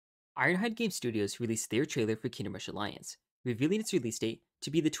Ironhide Game Studios released their trailer for Kingdom Rush Alliance, revealing its release date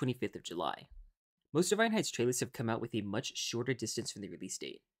to be the 25th of July. Most of Ironhide's trailers have come out with a much shorter distance from the release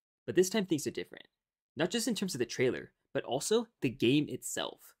date, but this time things are different. Not just in terms of the trailer, but also the game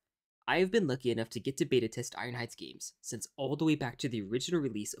itself. I have been lucky enough to get to beta test Ironhide's games since all the way back to the original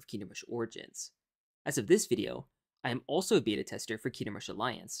release of Kingdom Rush Origins. As of this video, I am also a beta tester for Kingdom Rush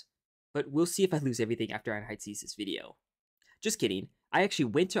Alliance, but we'll see if I lose everything after Ironhide sees this video. Just kidding, I actually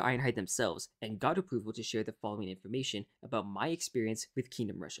went to Ironhide themselves and got approval to share the following information about my experience with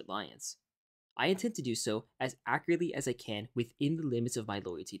Kingdom Rush Alliance. I intend to do so as accurately as I can within the limits of my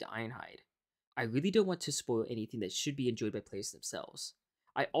loyalty to Ironhide. I really don't want to spoil anything that should be enjoyed by players themselves.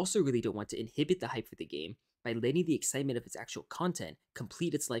 I also really don't want to inhibit the hype for the game by letting the excitement of its actual content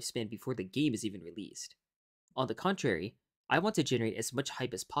complete its lifespan before the game is even released. On the contrary, I want to generate as much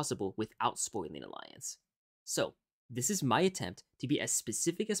hype as possible without spoiling Alliance. So, this is my attempt to be as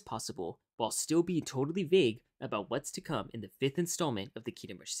specific as possible while still being totally vague about what's to come in the 5th installment of the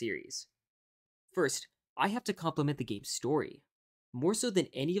Kingdom Rush series. First, I have to compliment the game's story. More so than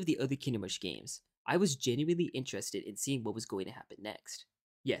any of the other Kingdom Rush games, I was genuinely interested in seeing what was going to happen next.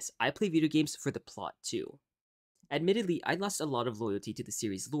 Yes, I play video games for the plot too. Admittedly, I lost a lot of loyalty to the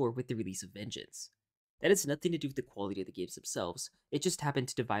series' lore with the release of Vengeance. That has nothing to do with the quality of the games themselves, it just happened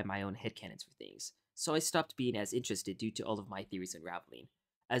to divide my own headcanons for things, so I stopped being as interested due to all of my theories unraveling,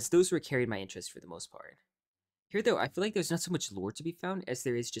 as those were carrying my interest for the most part. Here though, I feel like there's not so much lore to be found as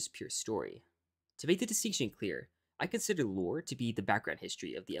there is just pure story. To make the distinction clear, I consider lore to be the background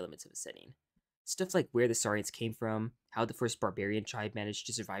history of the elements of a setting. Stuff like where the Saurians came from, how the first barbarian tribe managed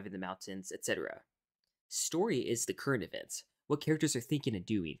to survive in the mountains, etc. Story is the current events, what characters are thinking and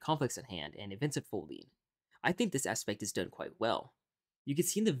doing, conflicts at hand, and events unfolding. I think this aspect is done quite well. You can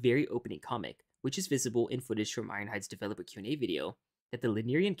see in the very opening comic, which is visible in footage from Ironhide's developer Q&A video, that the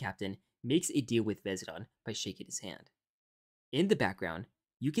Linearian captain makes a deal with Vezidon by shaking his hand. In the background,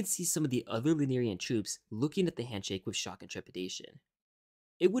 you can see some of the other Linearian troops looking at the handshake with shock and trepidation.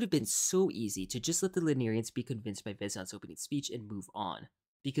 It would have been so easy to just let the Linearians be convinced by Vezidon's opening speech and move on,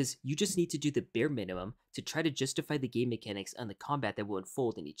 because you just need to do the bare minimum to try to justify the game mechanics and the combat that will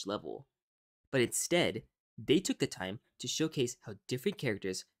unfold in each level. But instead, they took the time to showcase how different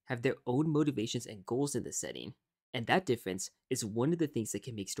characters have their own motivations and goals in this setting, and that difference is one of the things that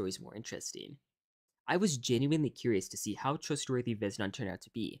can make stories more interesting. I was genuinely curious to see how trustworthy Vezidon turned out to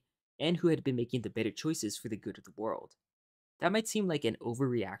be, and who had been making the better choices for the good of the world. That might seem like an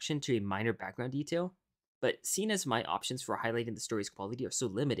overreaction to a minor background detail, but seeing as my options for highlighting the story's quality are so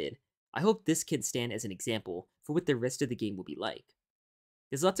limited, I hope this can stand as an example for what the rest of the game will be like.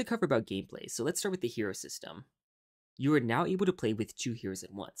 There's a lot to cover about gameplay, so let's start with the hero system. You are now able to play with 2 heroes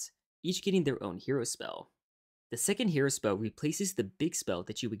at once, each getting their own hero spell. The second hero spell replaces the big spell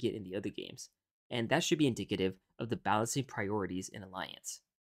that you would get in the other games, and that should be indicative of the balancing priorities in Alliance.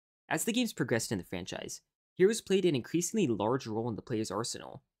 As the games progressed in the franchise, heroes played an increasingly large role in the player's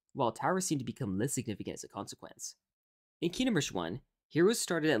arsenal, while towers seemed to become less significant as a consequence. In Kingdom Rush 1, heroes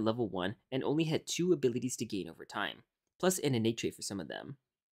started at level 1 and only had 2 abilities to gain over time, plus an innate trait for some of them.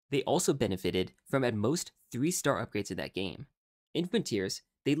 They also benefited from at most 3-star upgrades in that game. In Frontiers,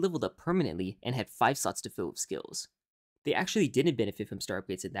 they leveled up permanently and had 5 slots to fill with skills. They actually didn't benefit from star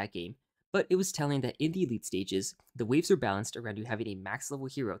upgrades in that game, but it was telling that in the elite stages, the waves were balanced around you having a max level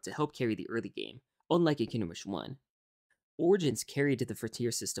hero to help carry the early game, unlike in Kingdom Rush 1. Origins carried the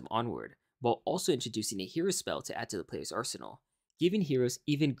Frontier system onward, while also introducing a hero spell to add to the player's arsenal, giving heroes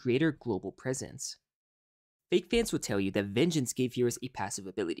even greater global presence. Fake fans will tell you that Vengeance gave heroes a passive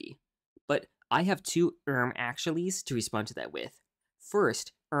ability, but I have 2 actuallys to respond to that with.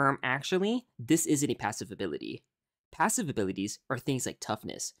 First, actually, this isn't a passive ability. Passive abilities are things like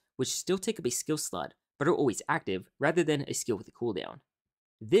Toughness, which still take up a skill slot, but are always active rather than a skill with a cooldown.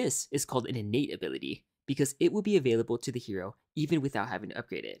 This is called an innate ability, because it will be available to the hero even without having to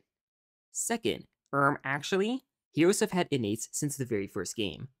upgrade it. Second, actually, heroes have had innates since the very first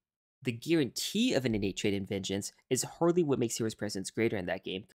game. The guarantee of an innate trait in Vengeance is hardly what makes heroes' presence greater in that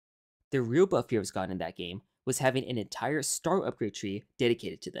game. The real buff heroes got in that game was having an entire star upgrade tree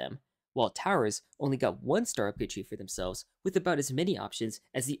dedicated to them, while towers only got 1 star upgrade tree for themselves with about as many options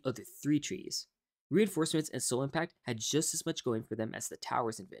as the other 3 trees. Reinforcements and Soul Impact had just as much going for them as the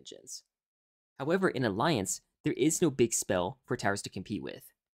towers in Vengeance. However, in Alliance, there is no big spell for towers to compete with.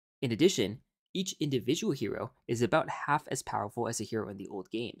 In addition, each individual hero is about half as powerful as a hero in the old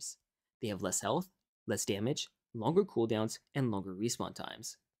games. They have less health, less damage, longer cooldowns, and longer respawn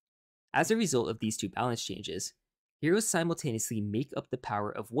times. As a result of these 2 balance changes, heroes simultaneously make up the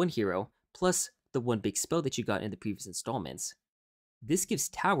power of one hero plus the one big spell that you got in the previous installments. This gives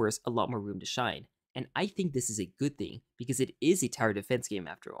towers a lot more room to shine, and I think this is a good thing because it is a tower defense game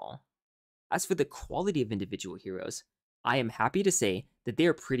after all. As for the quality of individual heroes, I am happy to say that they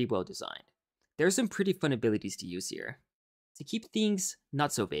are pretty well designed. There are some pretty fun abilities to use here. To keep things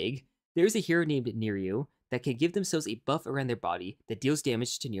not so vague, there is a hero named Niryu that can give themselves a buff around their body that deals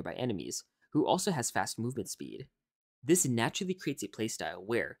damage to nearby enemies, who also has fast movement speed. This naturally creates a playstyle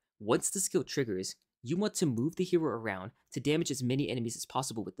where, once the skill triggers, you want to move the hero around to damage as many enemies as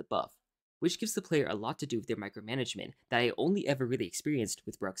possible with the buff, which gives the player a lot to do with their micromanagement that I only ever really experienced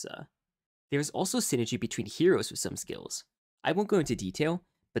with Bruxa. There is also synergy between heroes with some skills. I won't go into detail,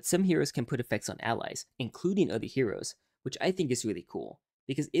 but some heroes can put effects on allies, including other heroes, which I think is really cool,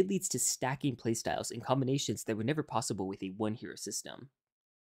 because it leads to stacking playstyles and combinations that were never possible with a one hero system.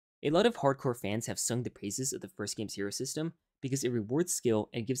 A lot of hardcore fans have sung the praises of the first game's hero system because it rewards skill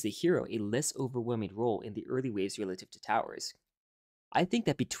and gives the hero a less overwhelming role in the early waves relative to towers. I think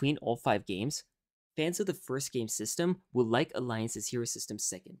that between all 5 games, fans of the first game system will like Alliance's hero system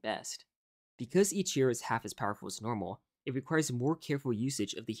second best. Because each hero is half as powerful as normal, it requires more careful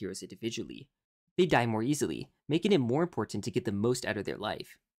usage of the heroes individually. They die more easily, making it more important to get the most out of their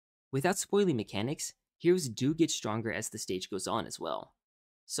life. Without spoiling mechanics, heroes do get stronger as the stage goes on as well.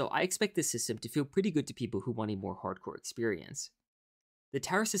 So I expect this system to feel pretty good to people who want a more hardcore experience. The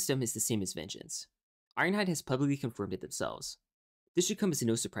tower system is the same as Vengeance. Ironhide has publicly confirmed it themselves. This should come as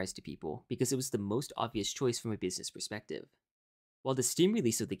no surprise to people because it was the most obvious choice from a business perspective. While the Steam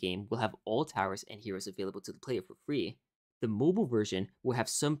release of the game will have all towers and heroes available to the player for free, the mobile version will have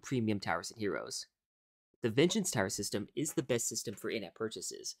some premium towers and heroes. The Vengeance tower system is the best system for in-app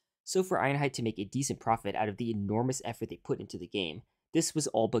purchases, so for Ironhide to make a decent profit out of the enormous effort they put into the game, this was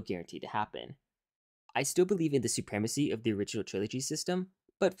all but guaranteed to happen. I still believe in the supremacy of the original trilogy system,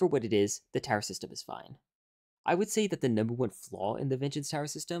 but for what it is, the tower system is fine. I would say that the number one flaw in the Vengeance tower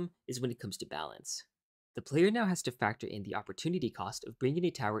system is when it comes to balance. The player now has to factor in the opportunity cost of bringing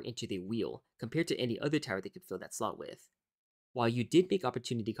a tower into the wheel compared to any other tower they could fill that slot with. While you did make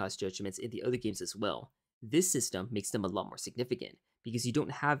opportunity cost judgments in the other games as well, this system makes them a lot more significant because you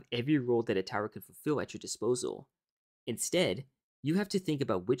don't have every role that a tower can fulfill at your disposal. Instead, you have to think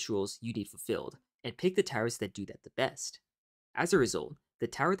about which roles you need fulfilled and pick the towers that do that the best. As a result, the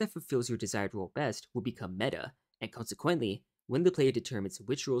tower that fulfills your desired role best will become meta, and consequently, when the player determines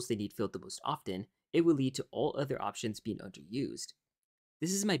which roles they need filled the most often, it will lead to all other options being underused.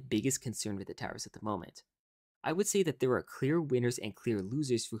 This is my biggest concern with the towers at the moment. I would say that there are clear winners and clear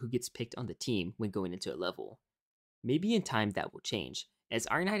losers for who gets picked on the team when going into a level. Maybe in time that will change, as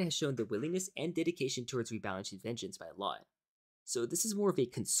Ironhide has shown their willingness and dedication towards rebalancing Vengeance by a lot. So this is more of a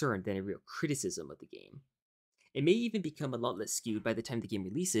concern than a real criticism of the game. It may even become a lot less skewed by the time the game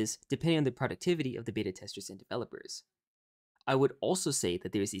releases, depending on the productivity of the beta testers and developers. I would also say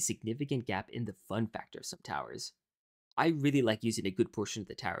that there is a significant gap in the fun factor of some towers. I really like using a good portion of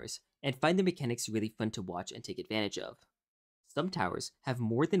the towers, and find the mechanics really fun to watch and take advantage of. Some towers have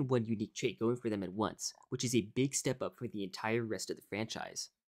more than one unique trait going for them at once, which is a big step up for the entire rest of the franchise.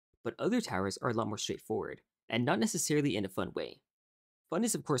 But other towers are a lot more straightforward, and not necessarily in a fun way. Fun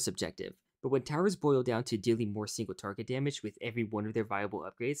is of course subjective, but when towers boil down to dealing more single target damage with every one of their viable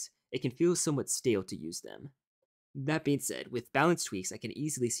upgrades, it can feel somewhat stale to use them. That being said, with balance tweaks I can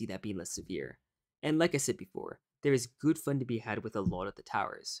easily see that being less severe. And like I said before, there is good fun to be had with a lot of the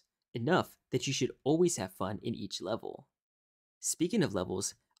towers. Enough that you should always have fun in each level. Speaking of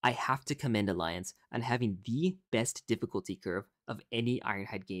levels, I have to commend Alliance on having the best difficulty curve of any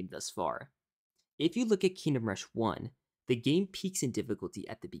Ironhide game thus far. If you look at Kingdom Rush 1, the game peaks in difficulty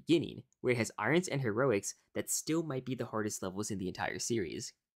at the beginning, where it has Irons and Heroics that still might be the hardest levels in the entire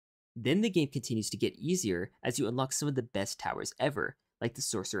series. Then the game continues to get easier as you unlock some of the best towers ever, like the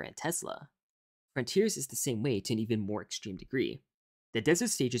Sorcerer and Tesla. Frontiers is the same way to an even more extreme degree. The desert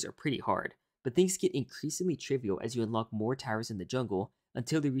stages are pretty hard, but things get increasingly trivial as you unlock more towers in the jungle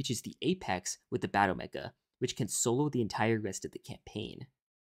until it reaches the apex with the Battle Mecha, which can solo the entire rest of the campaign.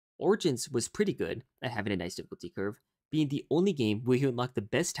 Origins was pretty good at having a nice difficulty curve, being the only game where you unlock the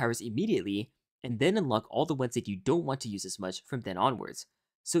best towers immediately, and then unlock all the ones that you don't want to use as much from then onwards,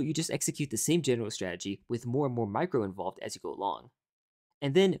 so you just execute the same general strategy with more and more micro involved as you go along.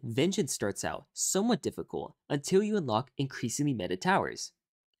 And then Vengeance starts out somewhat difficult until you unlock increasingly meta towers.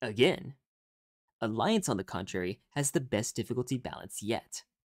 Again. Alliance, on the contrary, has the best difficulty balance yet.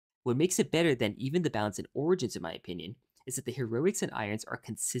 What makes it better than even the balance in Origins, in my opinion, is that the Heroics and Irons are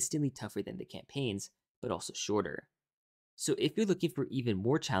consistently tougher than the campaigns, but also shorter. So if you're looking for even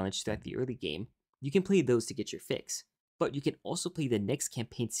more challenge throughout the early game, you can play those to get your fix, but you can also play the next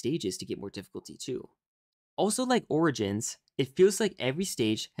campaign stages to get more difficulty too. Also, like Origins, It feels like every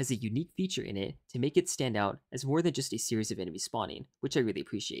stage has a unique feature in it to make it stand out as more than just a series of enemies spawning, which I really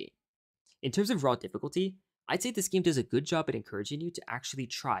appreciate. In terms of raw difficulty, I'd say this game does a good job at encouraging you to actually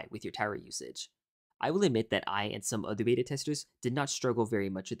try with your tower usage. I will admit that I and some other beta testers did not struggle very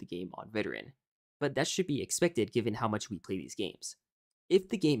much with the game on Veteran, but that should be expected given how much we play these games. If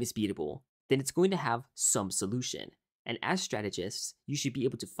the game is beatable, then it's going to have some solution, and as strategists, you should be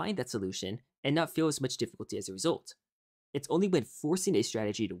able to find that solution and not feel as much difficulty as a result. It's only when forcing a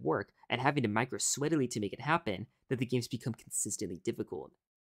strategy to work and having to micro sweatily to make it happen that the games become consistently difficult.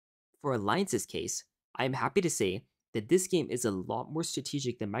 For Alliance's case, I am happy to say that this game is a lot more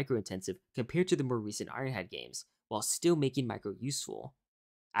strategic than micro-intensive compared to the more recent Ironhide games, while still making micro useful.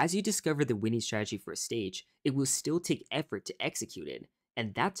 As you discover the winning strategy for a stage, it will still take effort to execute it,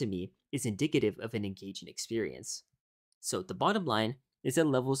 and that to me is indicative of an engaging experience. So the bottom line is that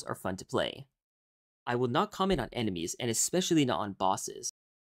levels are fun to play. I will not comment on enemies, and especially not on bosses.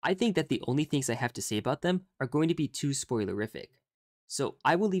 I think that the only things I have to say about them are going to be too spoilerific. So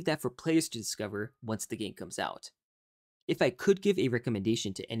I will leave that for players to discover once the game comes out. If I could give a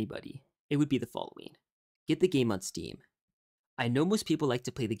recommendation to anybody, it would be the following. Get the game on Steam. I know most people like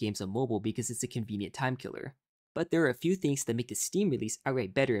to play the games on mobile because it's a convenient time killer, but there are a few things that make the Steam release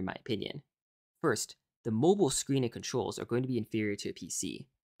outright better in my opinion. First, the mobile screen and controls are going to be inferior to a PC.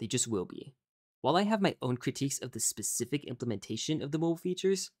 They just will be. While I have my own critiques of the specific implementation of the mobile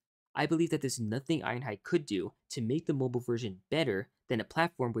features, I believe that there's nothing Ironhide could do to make the mobile version better than a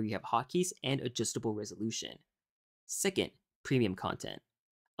platform where you have hotkeys and adjustable resolution. Second, premium content.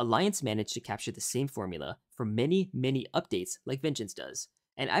 Alliance managed to capture the same formula for many updates like Vengeance does,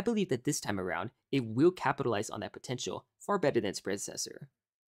 and I believe that this time around, it will capitalize on that potential far better than its predecessor.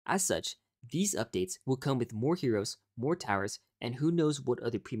 As such, these updates will come with more heroes, more towers, and who knows what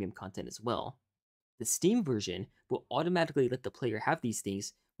other premium content as well. The Steam version will automatically let the player have these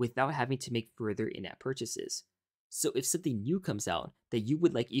things without having to make further in-app purchases. So if something new comes out that you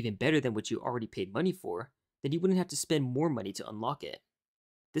would like even better than what you already paid money for, then you wouldn't have to spend more money to unlock it.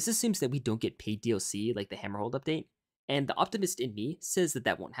 This assumes that we don't get paid DLC like the Hammerhold update, and the optimist in me says that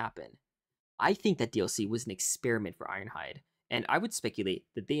that won't happen. I think that DLC was an experiment for Ironhide, and I would speculate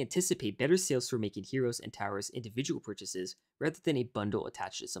that they anticipate better sales for making heroes and towers individual purchases rather than a bundle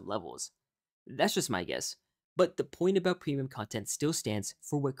attached to some levels. That's just my guess, but the point about premium content still stands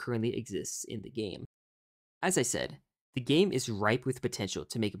for what currently exists in the game. As I said, the game is ripe with potential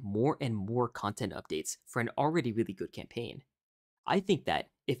to make more and more content updates for an already really good campaign. I think that,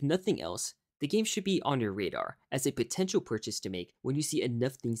 if nothing else, the game should be on your radar as a potential purchase to make when you see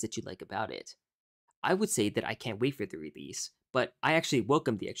enough things that you like about it. I would say that I can't wait for the release, but I actually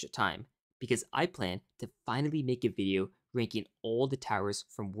welcome the extra time, because I plan to finally make a video ranking all the towers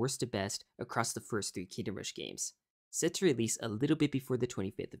from worst to best across the first 3 Kingdom Rush games, set to release a little bit before the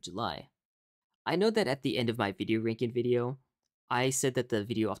 25th of July. I know that at the end of my video ranking video, I said that the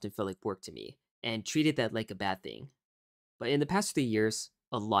video often felt like work to me, and treated that like a bad thing. But in the past 3 years,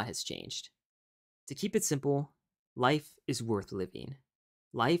 a lot has changed. To keep it simple, life is worth living.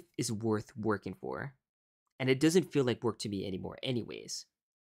 Life is worth working for. And it doesn't feel like work to me anymore anyways.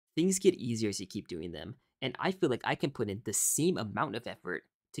 Things get easier as you keep doing them, and I feel like I can put in the same amount of effort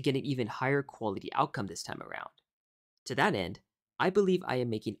to get an even higher quality outcome this time around. To that end, I believe I am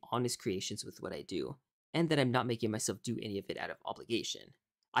making honest creations with what I do, and that I'm not making myself do any of it out of obligation.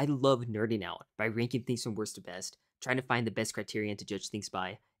 I love nerding out by ranking things from worst to best, trying to find the best criterion to judge things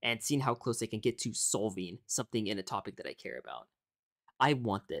by, and seeing how close I can get to solving something in a topic that I care about. I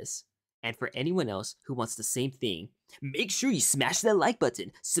want this. And for anyone else who wants the same thing, make sure you smash that like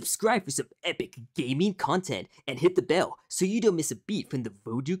button, subscribe for some epic gaming content, and hit the bell so you don't miss a beat from the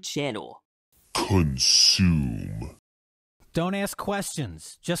Voduke channel. Consume. Don't ask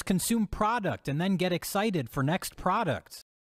questions. Just consume product and then get excited for next product.